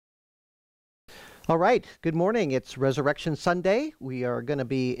All right, good morning. It's Resurrection Sunday. We are going to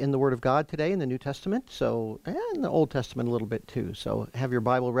be in the Word of God today in the New Testament, and in the Old Testament a little bit too. So have your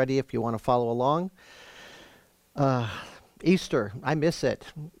Bible ready if you want to follow along. Uh, Easter, I miss it.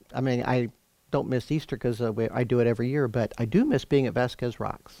 I don't miss Easter because I do it every year, but I do miss being at Vasquez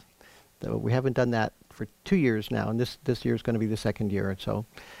Rocks. Though we haven't done that for 2 years now, and this year is going to be the second year, and so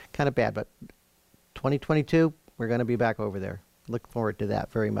kind of bad. But 2022, we're going to be back over there. Look forward to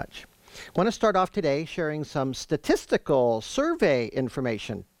that very much. I want to start off today sharing some statistical survey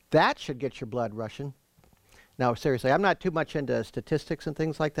information. That should get your blood rushing. Now, seriously, I'm not too much into statistics and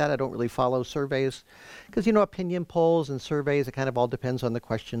things like that. I don't really follow surveys because, opinion polls and surveys, it kind of all depends on the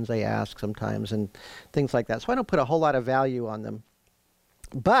questions they ask sometimes and things like that. So I don't put a whole lot of value on them.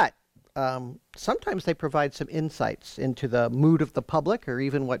 But sometimes they provide some insights into the mood of the public or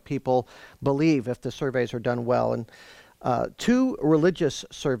even what people believe if the surveys are done well. And two religious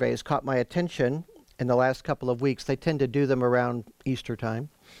surveys caught my attention in the last couple of weeks. They tend to do them around Easter time.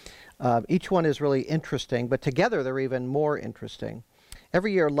 Each one is really interesting, but together they're even more interesting.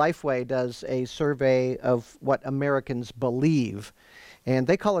 Every year, Lifeway does a survey of what Americans believe, and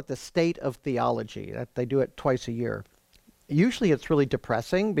they call it the state of theology. They do it twice a year. Usually it's really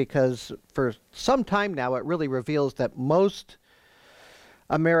depressing because for some time now it really reveals that most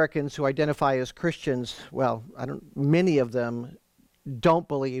Americans who identify as Christians, many of them don't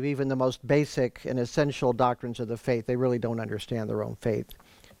believe even the most basic and essential doctrines of the faith. They really don't understand their own faith.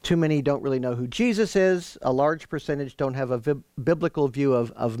 Too many don't really know who Jesus is. A large percentage don't have a biblical view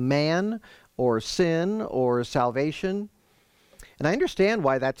of man or sin or salvation. And I understand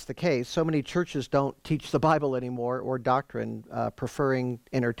why that's the case. So many churches don't teach the Bible anymore or doctrine, preferring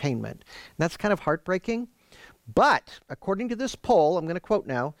entertainment. And that's kind of heartbreaking. But according to this poll, I'm going to quote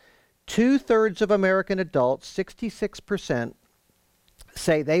now, 2/3 of American adults, 66%,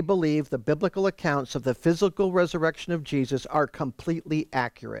 say they believe the biblical accounts of the physical resurrection of Jesus are completely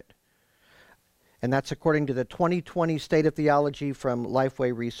accurate. And that's according to the 2020 State of Theology from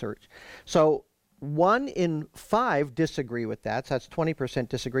Lifeway Research. So 1 in 5 disagree with that. So that's 20%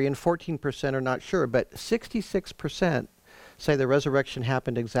 disagree, and 14% are not sure. But 66% say the resurrection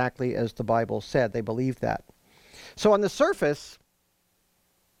happened exactly as the Bible said. They believe that. So on the surface,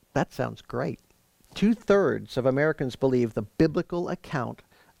 that sounds great. 2/3 of Americans believe the biblical account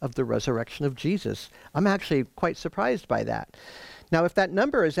of the resurrection of Jesus. I'm actually quite surprised by that. Now, if that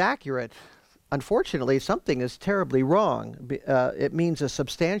number is accurate, unfortunately, something is terribly wrong. It means a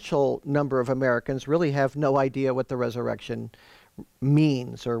substantial number of Americans really have no idea what the resurrection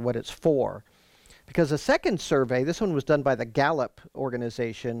means or what it's for. Because a second survey, this one was done by the Gallup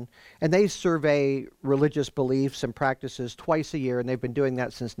organization, and they survey religious beliefs and practices twice a year, and they've been doing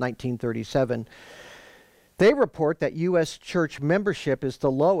that since 1937. They report that U.S. church membership is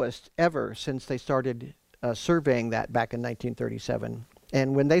the lowest ever since they started surveying that back in 1937.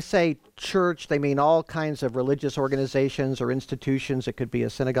 And when they say church, they mean all kinds of religious organizations or institutions. It could be a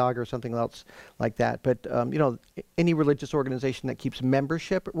synagogue or something else like that. But, any religious organization that keeps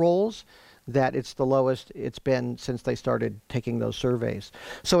membership rolls, that it's the lowest it's been since they started taking those surveys.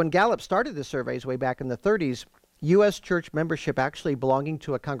 So when Gallup started the surveys way back in the 30s, U.S. church membership actually belonging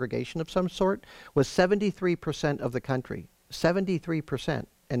to a congregation of some sort was 73% of the country. 73%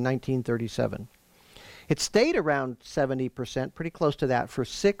 in 1937. It stayed around 70%, pretty close to that, for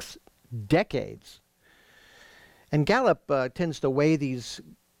 6 decades. And Gallup tends to weigh these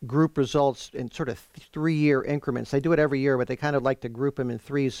group results in sort of 3-year increments. They do it every year, but they kind of like to group them in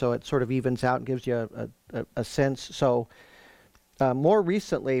threes so it sort of evens out and gives you a sense. So more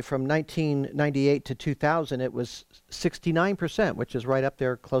recently, from 1998 to 2000, it was 69%, which is right up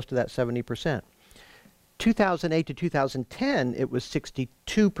there close to that 70%. 2008 to 2010, it was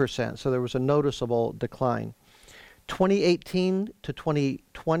 62%, so there was a noticeable decline. 2018 to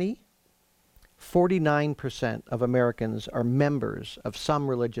 2020, 49% of Americans are members of some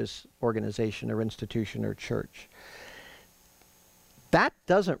religious organization or institution or church. That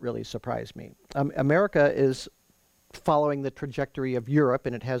doesn't really surprise me. America is following the trajectory of Europe,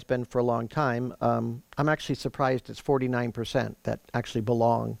 and it has been for a long time. I'm actually surprised it's 49% that actually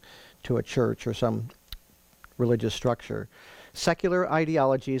belong to a church or some religious structure. Secular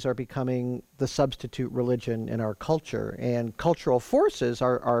ideologies are becoming the substitute religion in our culture, and cultural forces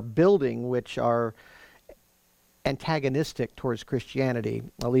are building which are antagonistic towards Christianity,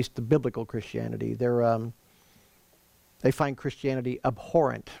 at least the biblical Christianity. They find Christianity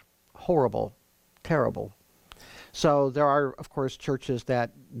abhorrent, horrible, terrible. So there are, of course, churches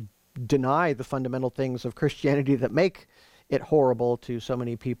that deny the fundamental things of Christianity that make it horrible to so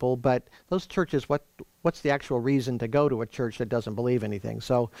many people, but those churches, what's the actual reason to go to a church that doesn't believe anything?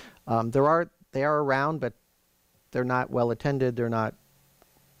 So there are They are around, but they're not well attended. They're not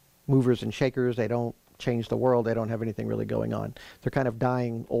movers and shakers. They don't change the world. They don't have anything really going on. They're kind of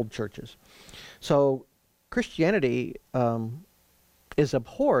dying old churches. So Christianity is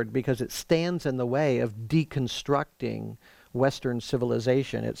abhorred because it stands in the way of deconstructing Western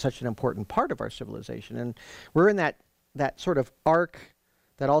civilization. It's such an important part of our civilization. And we're in that sort of arc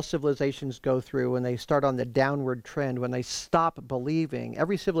that all civilizations go through when they start on the downward trend, when they stop believing.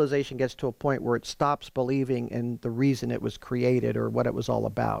 Every civilization gets to a point where it stops believing in the reason it was created or what it was all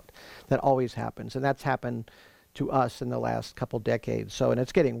about. That always happens. And that's happened to us in the last couple decades. So, and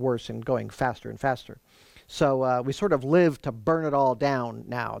it's getting worse and going faster and faster. So we sort of live to burn it all down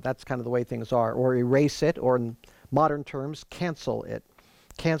now. That's kind of the way things are. Or erase it, or in modern terms, cancel it.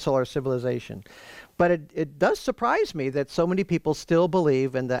 Cancel our civilization. But it does surprise me that so many people still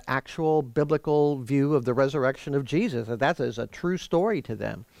believe in the actual biblical view of the resurrection of Jesus, that is a true story to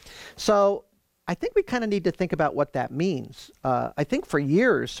them. So I think we kind of need to think about what that means. I think for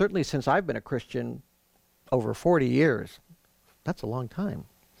years, certainly since I've been a Christian, over 40 years, that's a long time.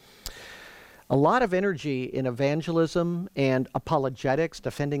 A lot of energy in evangelism and apologetics,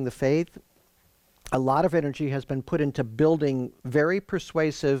 defending the faith. A lot of energy has been put into building very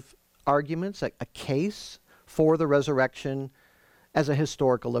persuasive arguments, a case for the resurrection as a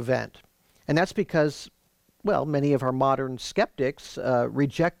historical event. And that's because, well, many of our modern skeptics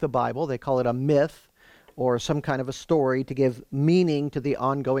reject the Bible. They call it a myth or some kind of a story to give meaning to the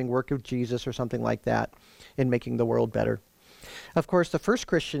ongoing work of Jesus or something like that in making the world better. Of course, the first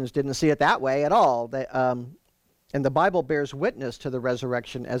Christians didn't see it that way at all. And the Bible bears witness to the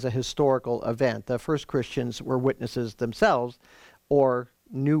resurrection as a historical event. The first Christians were witnesses themselves or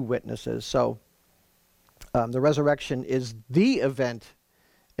new witnesses. So the resurrection is the event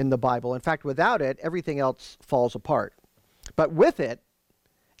in the Bible. In fact, without it, everything else falls apart. But with it,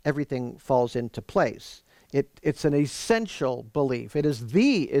 everything falls into place. It's an essential belief. It is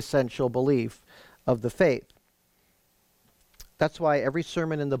the essential belief of the faith. That's why every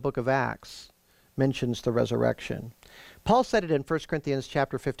sermon in the book of Acts mentions the resurrection. Paul said it in 1 Corinthians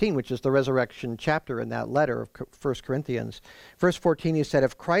chapter 15, which is the resurrection chapter in that letter of 1 Corinthians. Verse 14, he said,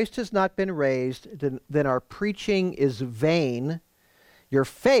 "If Christ has not been raised, then our preaching is vain. Your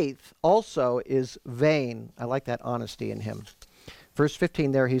faith also is vain." I like that honesty in him. Verse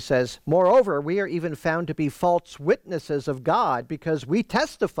 15 there he says, "Moreover, we are even found to be false witnesses of God, because we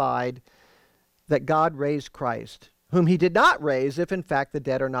testified that God raised Christ, whom he did not raise, if in fact the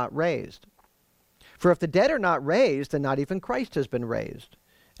dead are not raised. For if the dead are not raised, then not even Christ has been raised.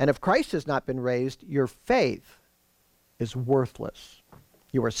 And if Christ has not been raised, your faith is worthless.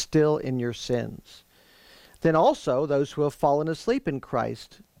 You are still in your sins. Then also those who have fallen asleep in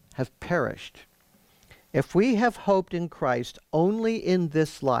Christ have perished. If we have hoped in Christ only in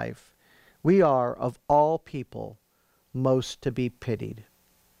this life, we are of all people most to be pitied."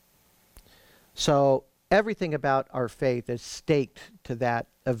 So everything about our faith is staked to that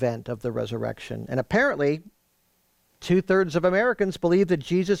event of the resurrection. And apparently, 2/3 of Americans believe that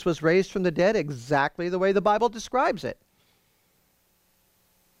Jesus was raised from the dead exactly the way the Bible describes it.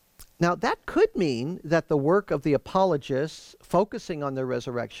 Now, that could mean that the work of the apologists focusing on the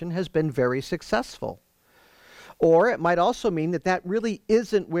resurrection has been very successful. Or it might also mean that that really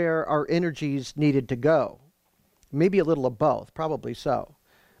isn't where our energies needed to go. Maybe a little of both, probably so.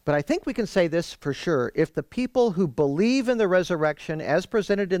 But I think we can say this for sure. If the people who believe in the resurrection as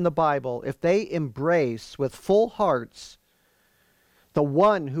presented in the Bible, if they embrace with full hearts the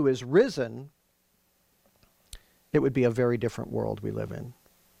one who is risen, it would be a very different world we live in.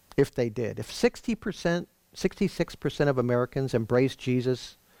 If they did. If 60%, 66% of Americans embrace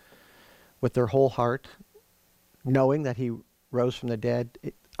Jesus with their whole heart, knowing that he rose from the dead,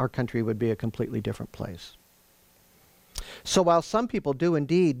 our country would be a completely different place. So while some people do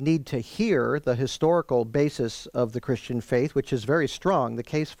indeed need to hear the historical basis of the Christian faith, which is very strong, the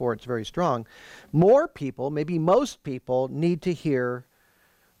case for it's very strong, more people, maybe most people, need to hear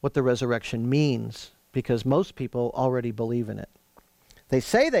what the resurrection means, because most people already believe in it. They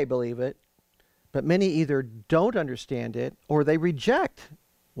say they believe it, but many either don't understand it or they reject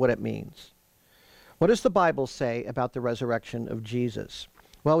what it means. What does the Bible say about the resurrection of Jesus?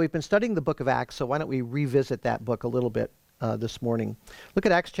 Well, we've been studying the book of Acts, so why don't we revisit that book a little bit this morning. Look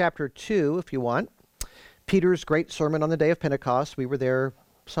at Acts chapter 2, if you want. Peter's great sermon on the day of Pentecost. We were there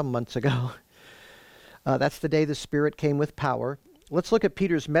some months ago. That's the day the Spirit came with power. Let's look at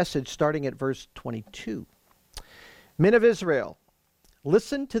Peter's message starting at verse 22. "Men of Israel,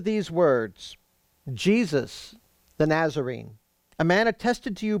 listen to these words. Jesus, the Nazarene, a man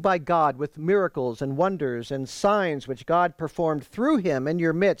attested to you by God with miracles and wonders and signs which God performed through him in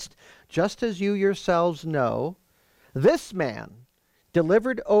your midst, just as you yourselves know. This man,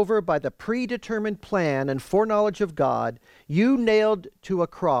 delivered over by the predetermined plan and foreknowledge of God, you nailed to a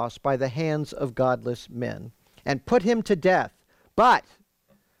cross by the hands of godless men, and put him to death. But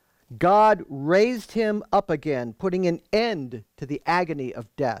God raised him up again, putting an end to the agony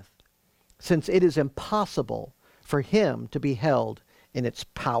of death, since it is impossible for him to be held in its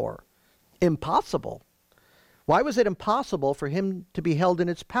power. Impossible. Why was it impossible for him to be held in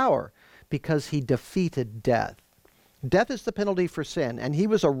its power? Because he defeated death. Death is the penalty for sin, and he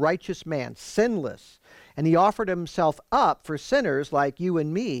was a righteous man, sinless, and he offered himself up for sinners like you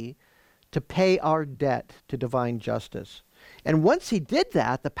and me to pay our debt to divine justice. And once he did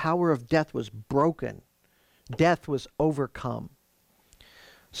that, the power of death was broken. Death was overcome.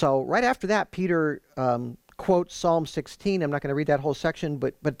 So right after that, Peter quotes Psalm 16. I'm not going to read that whole section,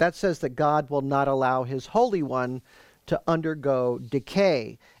 but that says that God will not allow his Holy One to undergo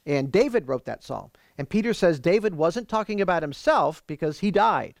decay. And David wrote that psalm. And Peter says David wasn't talking about himself because he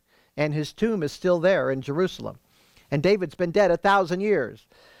died, and his tomb is still there in Jerusalem. And David's been dead 1,000 years.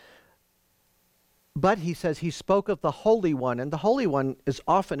 But he says he spoke of the Holy One, and the Holy One is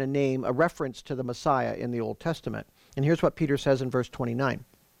often a name, a reference to the Messiah in the Old Testament. And here's what Peter says in verse 29.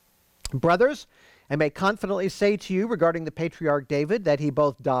 Brothers, I may confidently say to you regarding the patriarch David that he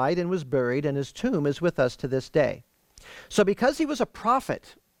both died and was buried, and his tomb is with us to this day. So because he was a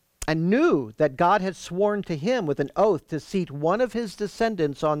prophet and knew that God had sworn to him with an oath to seat one of his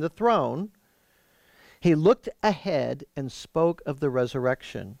descendants on the throne, he looked ahead and spoke of the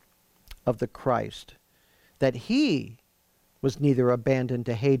resurrection of the Christ, that he was neither abandoned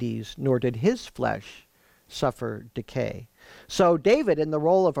to Hades, nor did his flesh suffer decay. So David, in the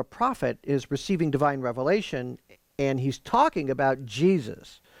role of a prophet, is receiving divine revelation, and he's talking about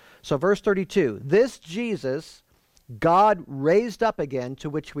Jesus. So verse 32, this Jesus God raised up again, to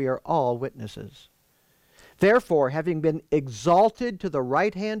which we are all witnesses. Therefore, having been exalted to the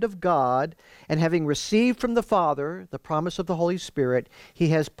right hand of God, and having received from the Father the promise of the Holy Spirit, he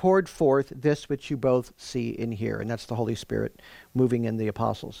has poured forth this which you both see and hear. And that's the Holy Spirit moving in the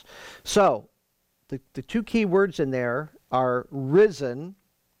apostles. So, the two key words in there are risen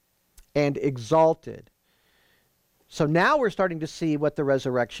and exalted. So now we're starting to see what the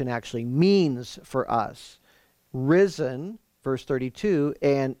resurrection actually means for us. Risen, verse 32,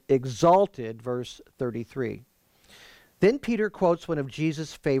 and exalted, verse 33. Then Peter quotes one of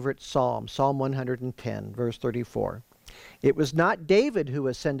Jesus' favorite psalms, Psalm 110, verse 34. It was not David who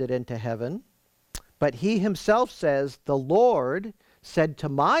ascended into heaven, but he himself says, the Lord said to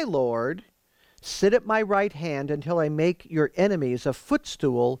my Lord, sit at my right hand until I make your enemies a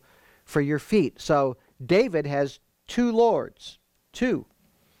footstool for your feet. So David has two lords, two.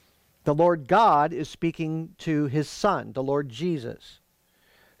 The Lord God is speaking to his son, the Lord Jesus,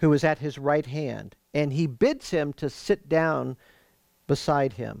 who is at his right hand, and he bids him to sit down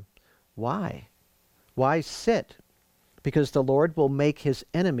beside him. Why? Why sit? Because the Lord will make his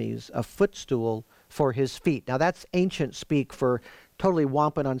enemies a footstool for his feet. Now that's ancient speak for totally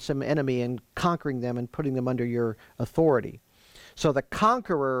whomping on some enemy and conquering them and putting them under your authority. So the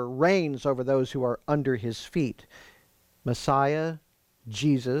conqueror reigns over those who are under his feet. Messiah,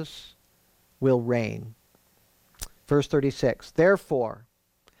 Jesus, will reign. Verse 36, therefore,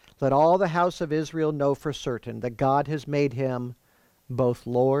 let all the house of Israel know for certain that God has made him both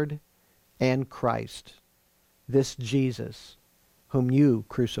Lord and Christ, this Jesus, whom you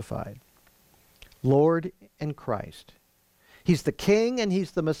crucified. Lord and Christ. He's the King and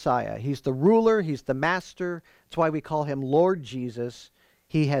he's the Messiah. He's the ruler, he's the master. That's why we call him Lord Jesus.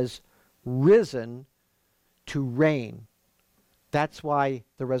 He has risen to reign. That's why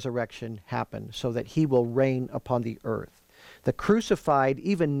the resurrection happened, so that he will reign upon the earth. The crucified,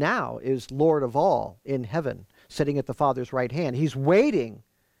 even now, is Lord of all in heaven, sitting at the Father's right hand. He's waiting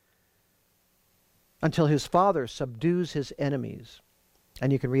until his Father subdues his enemies.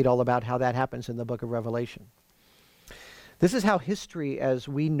 And you can read all about how that happens in the book of Revelation. This is how history as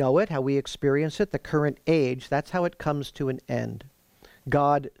we know it, how we experience it, the current age, that's how it comes to an end.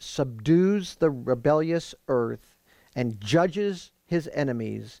 God subdues the rebellious earth and judges his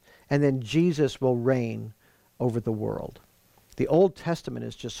enemies, and then Jesus will reign over the world. The Old Testament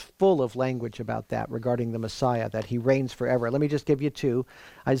is just full of language about that regarding the Messiah, that he reigns forever. Let me just give you two.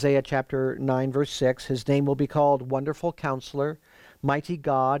 Isaiah chapter 9, verse 6, his name will be called Wonderful Counselor, Mighty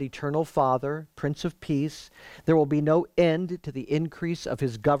God, Eternal Father, Prince of Peace. There will be no end to the increase of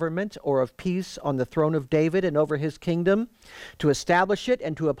his government or of peace on the throne of David and over his kingdom, to establish it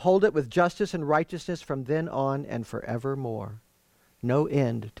and to uphold it with justice and righteousness from then on and forevermore. no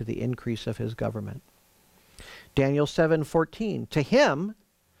end to the increase of his government. Daniel 7:14, to him,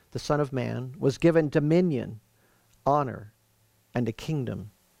 the Son of Man, was given dominion, honor, and a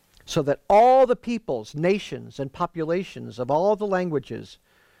kingdom, so that all the peoples, nations, and populations of all the languages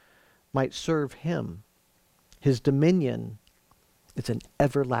might serve him. His dominion is an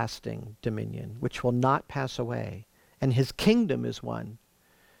everlasting dominion, which will not pass away, and his kingdom is one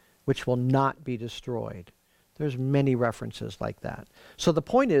which will not be destroyed. There's many references like that. So the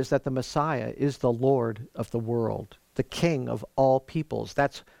point is that the Messiah is the Lord of the world, the King of all peoples.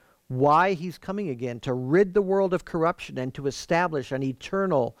 That's why he's coming again, to rid the world of corruption and to establish an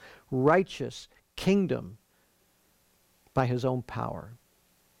eternal, righteous kingdom by his own power.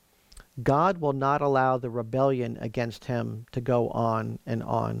 God will not allow the rebellion against him to go on and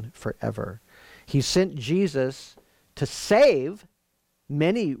on forever. He sent Jesus to save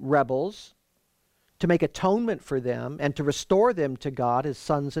many rebels, to make atonement for them, and to restore them to God as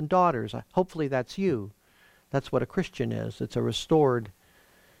sons and daughters. Hopefully that's you. That's what a Christian is. It's a restored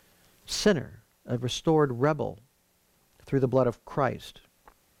sinner, a restored rebel through the blood of Christ.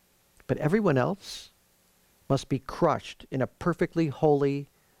 But everyone else must be crushed in a perfectly holy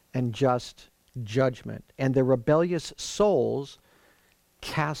and just judgment, and their rebellious souls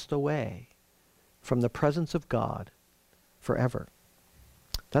cast away from the presence of God forever.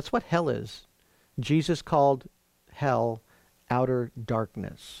 That's what hell is. Jesus called hell outer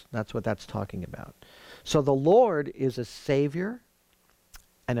darkness. That's what that's talking about. So the Lord is a savior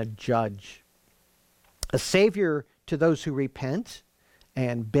and a judge. A savior to those who repent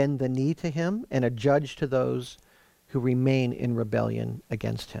and bend the knee to him, and a judge to those who remain in rebellion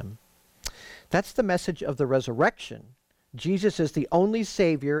against him. That's the message of the resurrection. Jesus is the only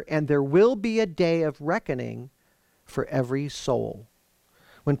Savior, and there will be a day of reckoning for every soul.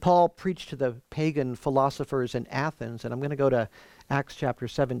 When Paul preached to the pagan philosophers in Athens, and I'm going to go to Acts chapter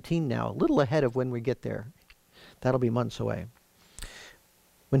 17 now, a little ahead of when we get there. That'll be months away.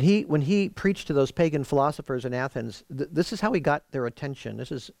 When he preached to those pagan philosophers in Athens, this is how he got their attention.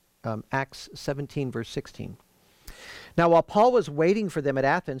 This is Acts 17, verse 16. Now, while Paul was waiting for them at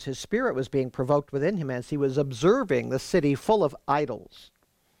Athens, his spirit was being provoked within him as he was observing the city full of idols.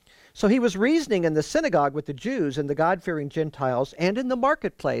 So he was reasoning in the synagogue with the Jews and the God-fearing Gentiles, and in the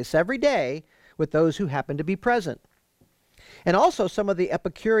marketplace every day with those who happened to be present. And also some of the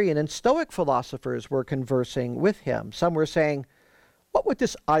Epicurean and Stoic philosophers were conversing with him. Some were saying, "What would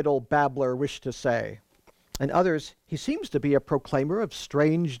this idle babbler wish to say?" And others, "He seems to be a proclaimer of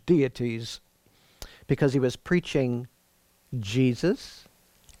strange deities," because he was preaching Jesus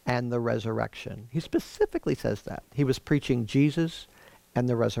and the resurrection. He specifically says that. He was preaching Jesus and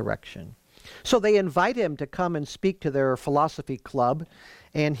the resurrection. So they invite him to come and speak to their philosophy club,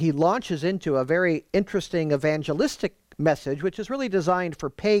 and he launches into a very interesting evangelistic message, which is really designed for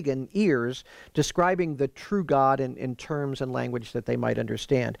pagan ears, describing the true God in terms and language that they might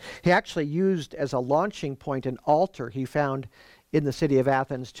understand. He actually used as a launching point an altar he found in the city of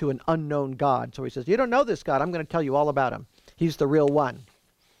Athens to an unknown God. So he says, "You don't know this God. I'm going to tell you all about him. He's the real one."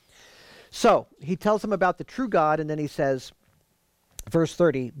 So he tells them about the true God, and then he says, verse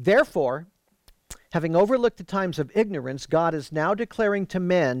 30, "Therefore, having overlooked the times of ignorance, God is now declaring to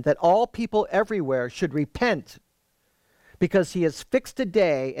men that all people everywhere should repent, because he has fixed a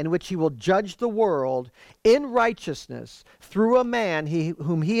day in which he will judge the world in righteousness through a man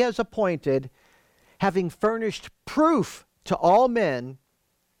whom he has appointed, having furnished proof to all men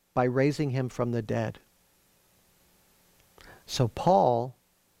by raising him from the dead." So Paul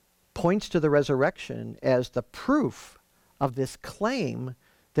points to the resurrection as the proof of this claim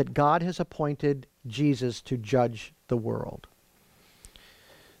that God has appointed Jesus to judge the world.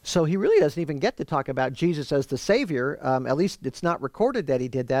 So he really doesn't even get to talk about Jesus as the Savior. At least it's not recorded that he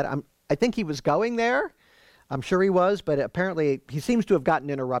did that. I think he was going there. I'm sure he was, but apparently he seems to have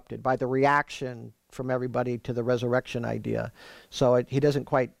gotten interrupted by the reaction from everybody to the resurrection idea. So he doesn't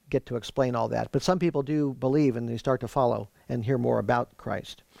quite get to explain all that. But some people do believe, and they start to follow and hear more about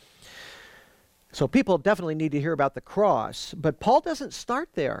Christ. So people definitely need to hear about the cross. But Paul doesn't start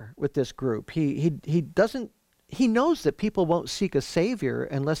there with this group. He knows that people won't seek a Savior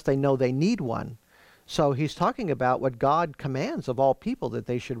unless they know they need one. So he's talking about what God commands of all people, that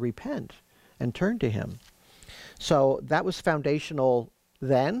they should repent and turn to him. So that was foundational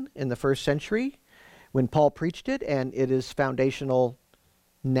then in the first century when Paul preached it, and it is foundational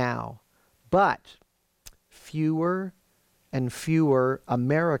now. But fewer and fewer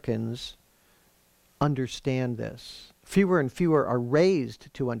Americans understand this. Fewer and fewer are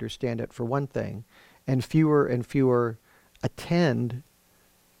raised to understand it, for one thing, and fewer attend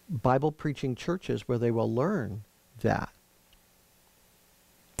Bible preaching churches where they will learn that.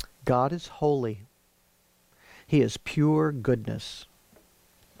 God is holy. He is pure goodness.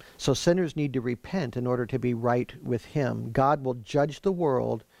 So sinners need to repent in order to be right with him. God will judge the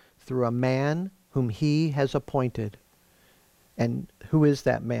world through a man whom he has appointed. And who is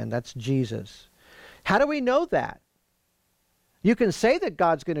that man? That's Jesus. How do we know that? You can say that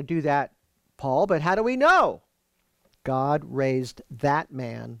God's going to do that, Paul, but how do we know? God raised that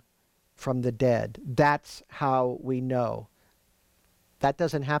man from the dead. That's how we know. That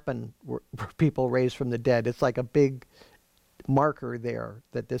doesn't happen where people raised from the dead. It's like a big marker there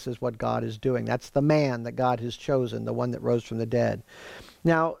that this is what God is doing. That's the man that God has chosen, the one that rose from the dead.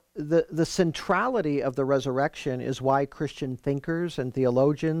 Now, the centrality of the resurrection is why Christian thinkers and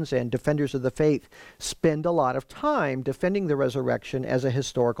theologians and defenders of the faith spend a lot of time defending the resurrection as a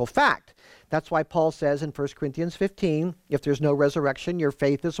historical fact. That's why Paul says in 1 Corinthians 15, if there's no resurrection, your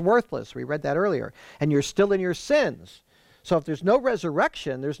faith is worthless. We read that earlier. And you're still in your sins. So if there's no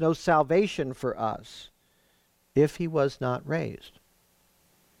resurrection, there's no salvation for us if he was not raised.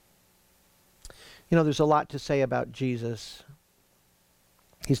 You know, there's a lot to say about Jesus.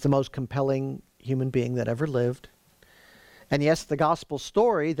 He's the most compelling human being that ever lived. And yes, the gospel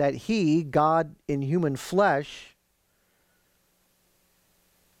story that he, God in human flesh,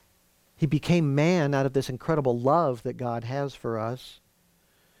 he became man out of this incredible love that God has for us.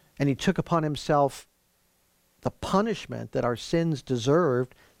 And he took upon himself the punishment that our sins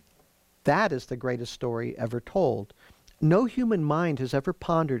deserved. That is the greatest story ever told. No human mind has ever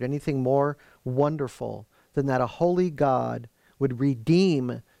pondered anything more wonderful than that a holy God would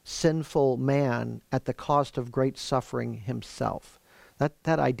redeem sinful man at the cost of great suffering himself.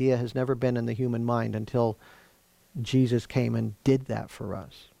 That idea has never been in the human mind until Jesus came and did that for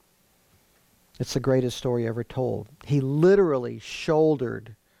us. It's the greatest story ever told. He literally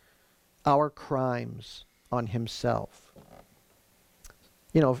shouldered our crimes on himself.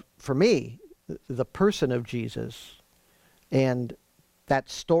 You know, for me, the person of Jesus and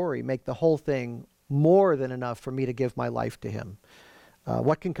that story make the whole thing more than enough for me to give my life to him.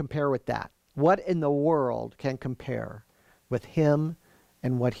 What can compare with that? What in the world can compare with him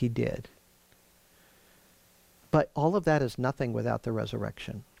and what he did? But all of that is nothing without the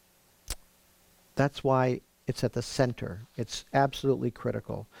resurrection. That's why it's at the center. It's absolutely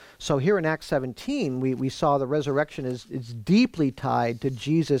critical. So here in Acts 17, we saw the resurrection is deeply tied to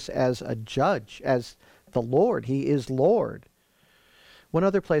Jesus as a judge, as the Lord. He is Lord. One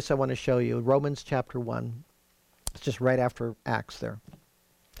other place I want to show you, Romans chapter 1. It's just right after Acts there.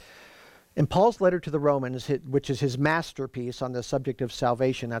 In Paul's letter to the Romans, which is his masterpiece on the subject of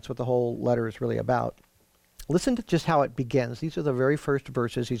salvation, that's what the whole letter is really about. Listen to just how it begins. These are the very first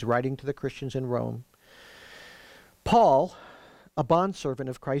verses he's writing to the Christians in Rome. Paul, a bondservant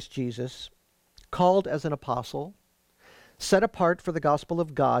of Christ Jesus, called as an apostle, set apart for the gospel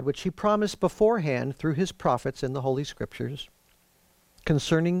of God, which he promised beforehand through his prophets in the Holy Scriptures,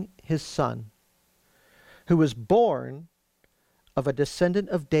 concerning his Son, who was born of a descendant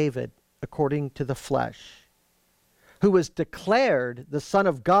of David according to the flesh, who was declared the Son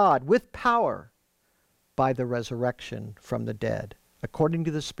of God with power by the resurrection from the dead, according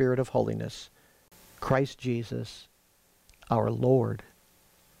to the Spirit of holiness, Christ Jesus, our Lord.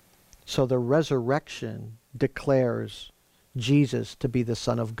 So the resurrection declares Jesus to be the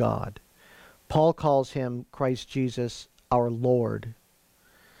Son of God. Paul calls him, Christ Jesus, our Lord.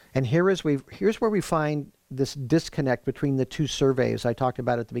 And here's where we find this disconnect between the two surveys I talked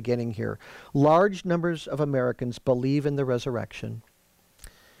about at the beginning here. Large numbers of Americans believe in the resurrection,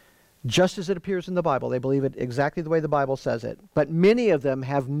 just as it appears in the Bible. They believe it exactly the way the Bible says it. But many of them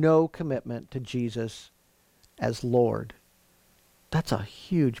have no commitment to Jesus as Lord. That's a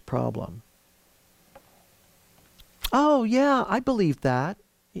huge problem. Oh, yeah, I believe that.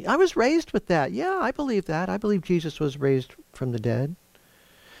 I was raised with that. Yeah, I believe that. I believe Jesus was raised from the dead.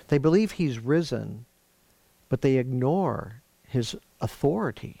 They believe he's risen, but they ignore his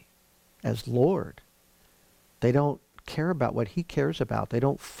authority as Lord. They don't care about what he cares about. They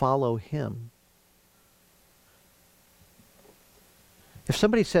don't follow him. If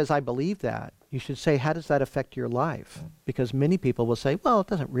somebody says, I believe that, you should say, how does that affect your life? Because many people will say, well, it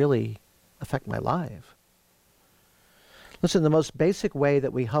doesn't really affect my life. Listen, the most basic way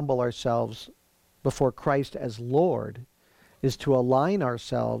that we humble ourselves before Christ as Lord is to align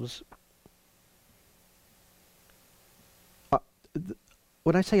ourselves.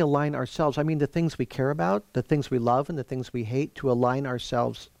 When I say align ourselves, I mean the things we care about, the things we love, and the things we hate, to align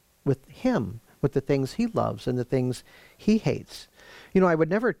ourselves with him, with the things he loves and the things he hates. You know, I would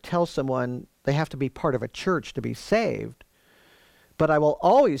never tell someone they have to be part of a church to be saved, but I will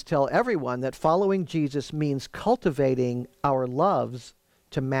always tell everyone that following Jesus means cultivating our loves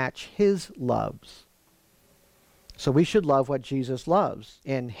to match his loves. So we should love what Jesus loves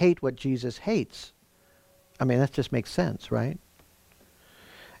and hate what Jesus hates. I mean, that just makes sense, right?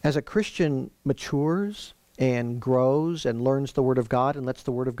 As a Christian matures and grows and learns the Word of God and lets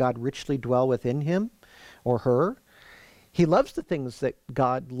the Word of God richly dwell within him or her, he loves the things that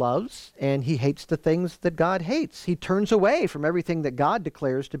God loves and he hates the things that God hates. He turns away from everything that God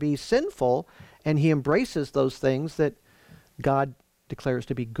declares to be sinful and he embraces those things that God declares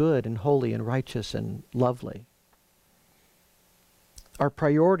to be good and holy and righteous and lovely. Our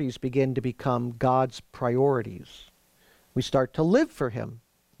priorities begin to become God's priorities. We start to live for him.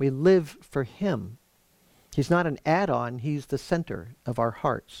 We live for him. He's not an add-on. He's the center of our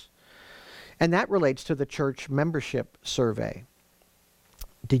hearts. And that relates to the church membership survey.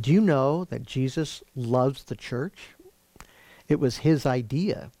 Did you know that Jesus loves the church? It was his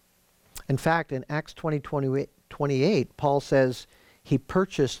idea. In fact, in Acts 20:28, Paul says he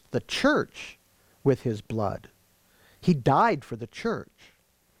purchased the church with his blood. He died for the church.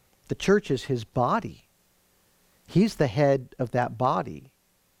 The church is his body. He's the head of that body.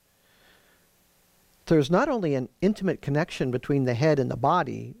 There's not only an intimate connection between the head and the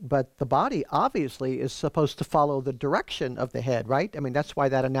body, but the body obviously is supposed to follow the direction of the head, right? I mean, that's why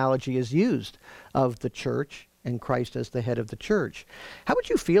that analogy is used of the church and Christ as the head of the church. How would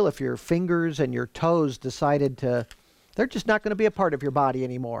you feel if your fingers and your toes decided they're just not going to be a part of your body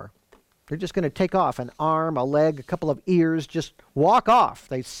anymore? They're just going to take off an arm, a leg, a couple of ears, just walk off.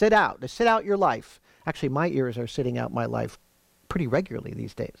 They sit out. They sit out your life. Actually, my ears are sitting out my life pretty regularly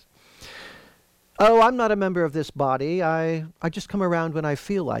these days. Oh, I'm not a member of this body. I just come around when I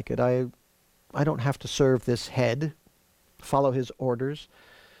feel like it. I don't have to serve this head, follow his orders.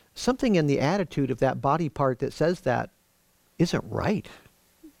 Something in the attitude of that body part that says that isn't right.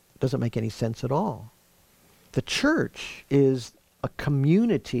 Doesn't make any sense at all. The church is a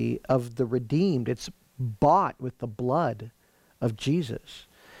community of the redeemed. It's bought with the blood of Jesus.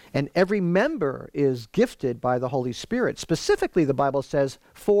 And every member is gifted by the Holy Spirit. Specifically, the Bible says,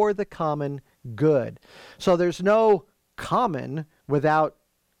 for the common good. So there's no common without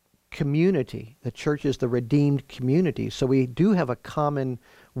community. The church is the redeemed community. So we do have a common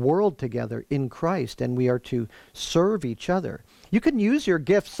world together in Christ, and we are to serve each other. You can use your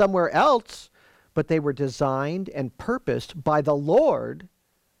gifts somewhere else, but they were designed and purposed by the Lord,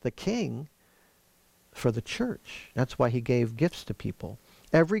 the King, for the church. That's why he gave gifts to people.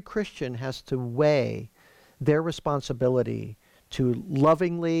 Every Christian has to weigh their responsibility to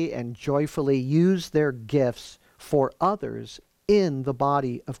lovingly and joyfully use their gifts for others in the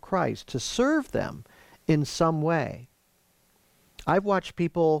body of Christ, to serve them in some way. I've watched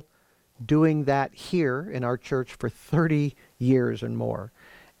people doing that here in our church for 30 years and more.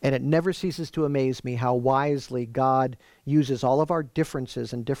 And it never ceases to amaze me how wisely God uses all of our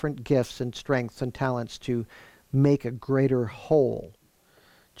differences and different gifts and strengths and talents to make a greater whole.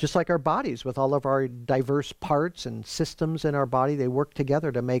 Just like our bodies, with all of our diverse parts and systems in our body, they work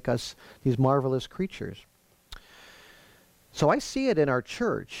together to make us these marvelous creatures. So I see it in our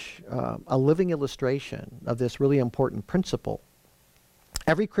church, a living illustration of this really important principle.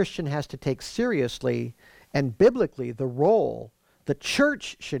 Every Christian has to take seriously and biblically the role the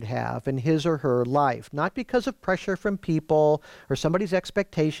church should have in his or her life, not because of pressure from people or somebody's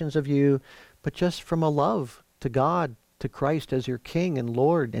expectations of you, but just from a love to God, to Christ as your King and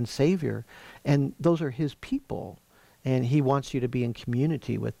Lord and Savior. And those are his people, and he wants you to be in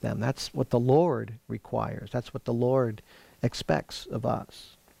community with them. That's what the Lord requires. That's what the Lord expects of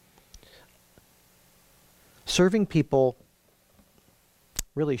us. Serving people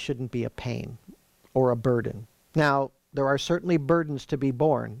really shouldn't be a pain or a burden. Now, there are certainly burdens to be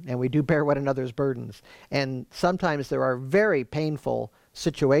borne, and we do bear one another's burdens. And sometimes there are very painful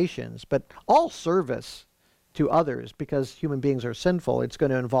situations, but all service to others, because human beings are sinful, it's going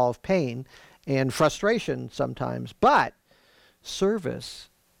to involve pain and frustration sometimes. But service,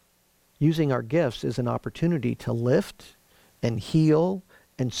 using our gifts, is an opportunity to lift and heal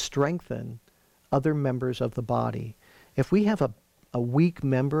and strengthen other members of the body. If we have a weak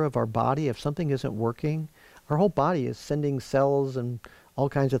member of our body, if something isn't working, our whole body is sending cells and all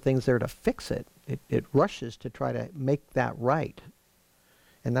kinds of things there to fix it. It rushes to try to make that right.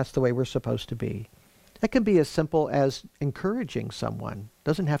 And that's the way we're supposed to be. It can be as simple as encouraging someone. It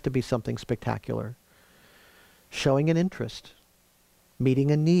doesn't have to be something spectacular. Showing an interest,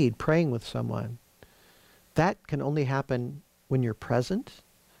 meeting a need, praying with someone. That can only happen when you're present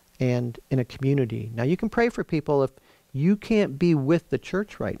and in a community. Now, you can pray for people if you can't be with the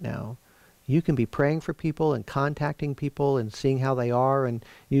church right now. You can be praying for people and contacting people and seeing how they are and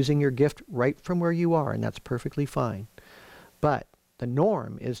using your gift right from where you are, and that's perfectly fine. But The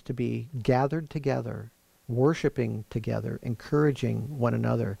norm is to be gathered together, worshiping together, encouraging one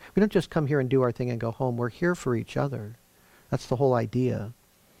another. We don't just come here and do our thing and go home. We're here for each other. That's the whole idea.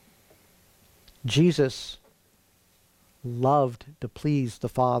 Jesus loved to please the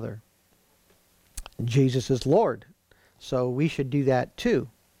Father. Jesus is Lord, so we should do that too.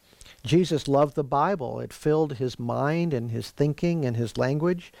 Jesus loved the Bible. It filled his mind and his thinking and his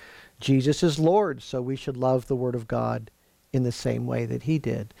language. Jesus is Lord, so we should love the Word of God in the same way that he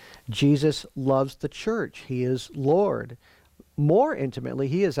did. Jesus loves the church. He is Lord. More intimately,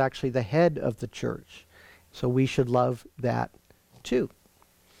 he is actually the head of the church, so we should love that too.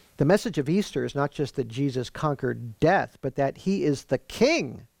 The message of Easter is not just that Jesus conquered death, but that he is the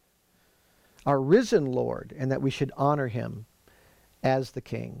King, our risen Lord, and that we should honor him as the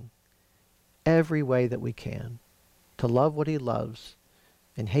King every way that we can, to love what he loves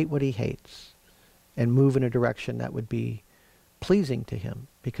and hate what he hates, and move in a direction that would be pleasing to him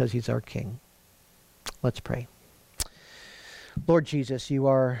because he's our King. Let's pray. Lord Jesus, you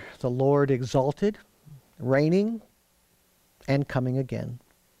are the Lord exalted, reigning, and coming again.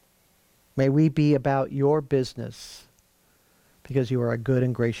 May we be about your business because you are a good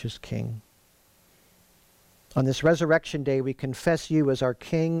and gracious King. On this resurrection day, we confess you as our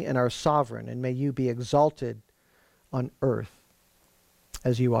King and our sovereign, and may you be exalted on earth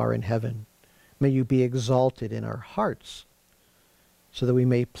as you are in heaven. May you be exalted in our hearts so that we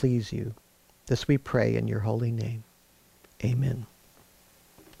may please you. This we pray in your holy name. Amen.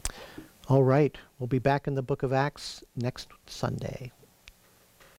 All right, we'll be back in the book of Acts next Sunday.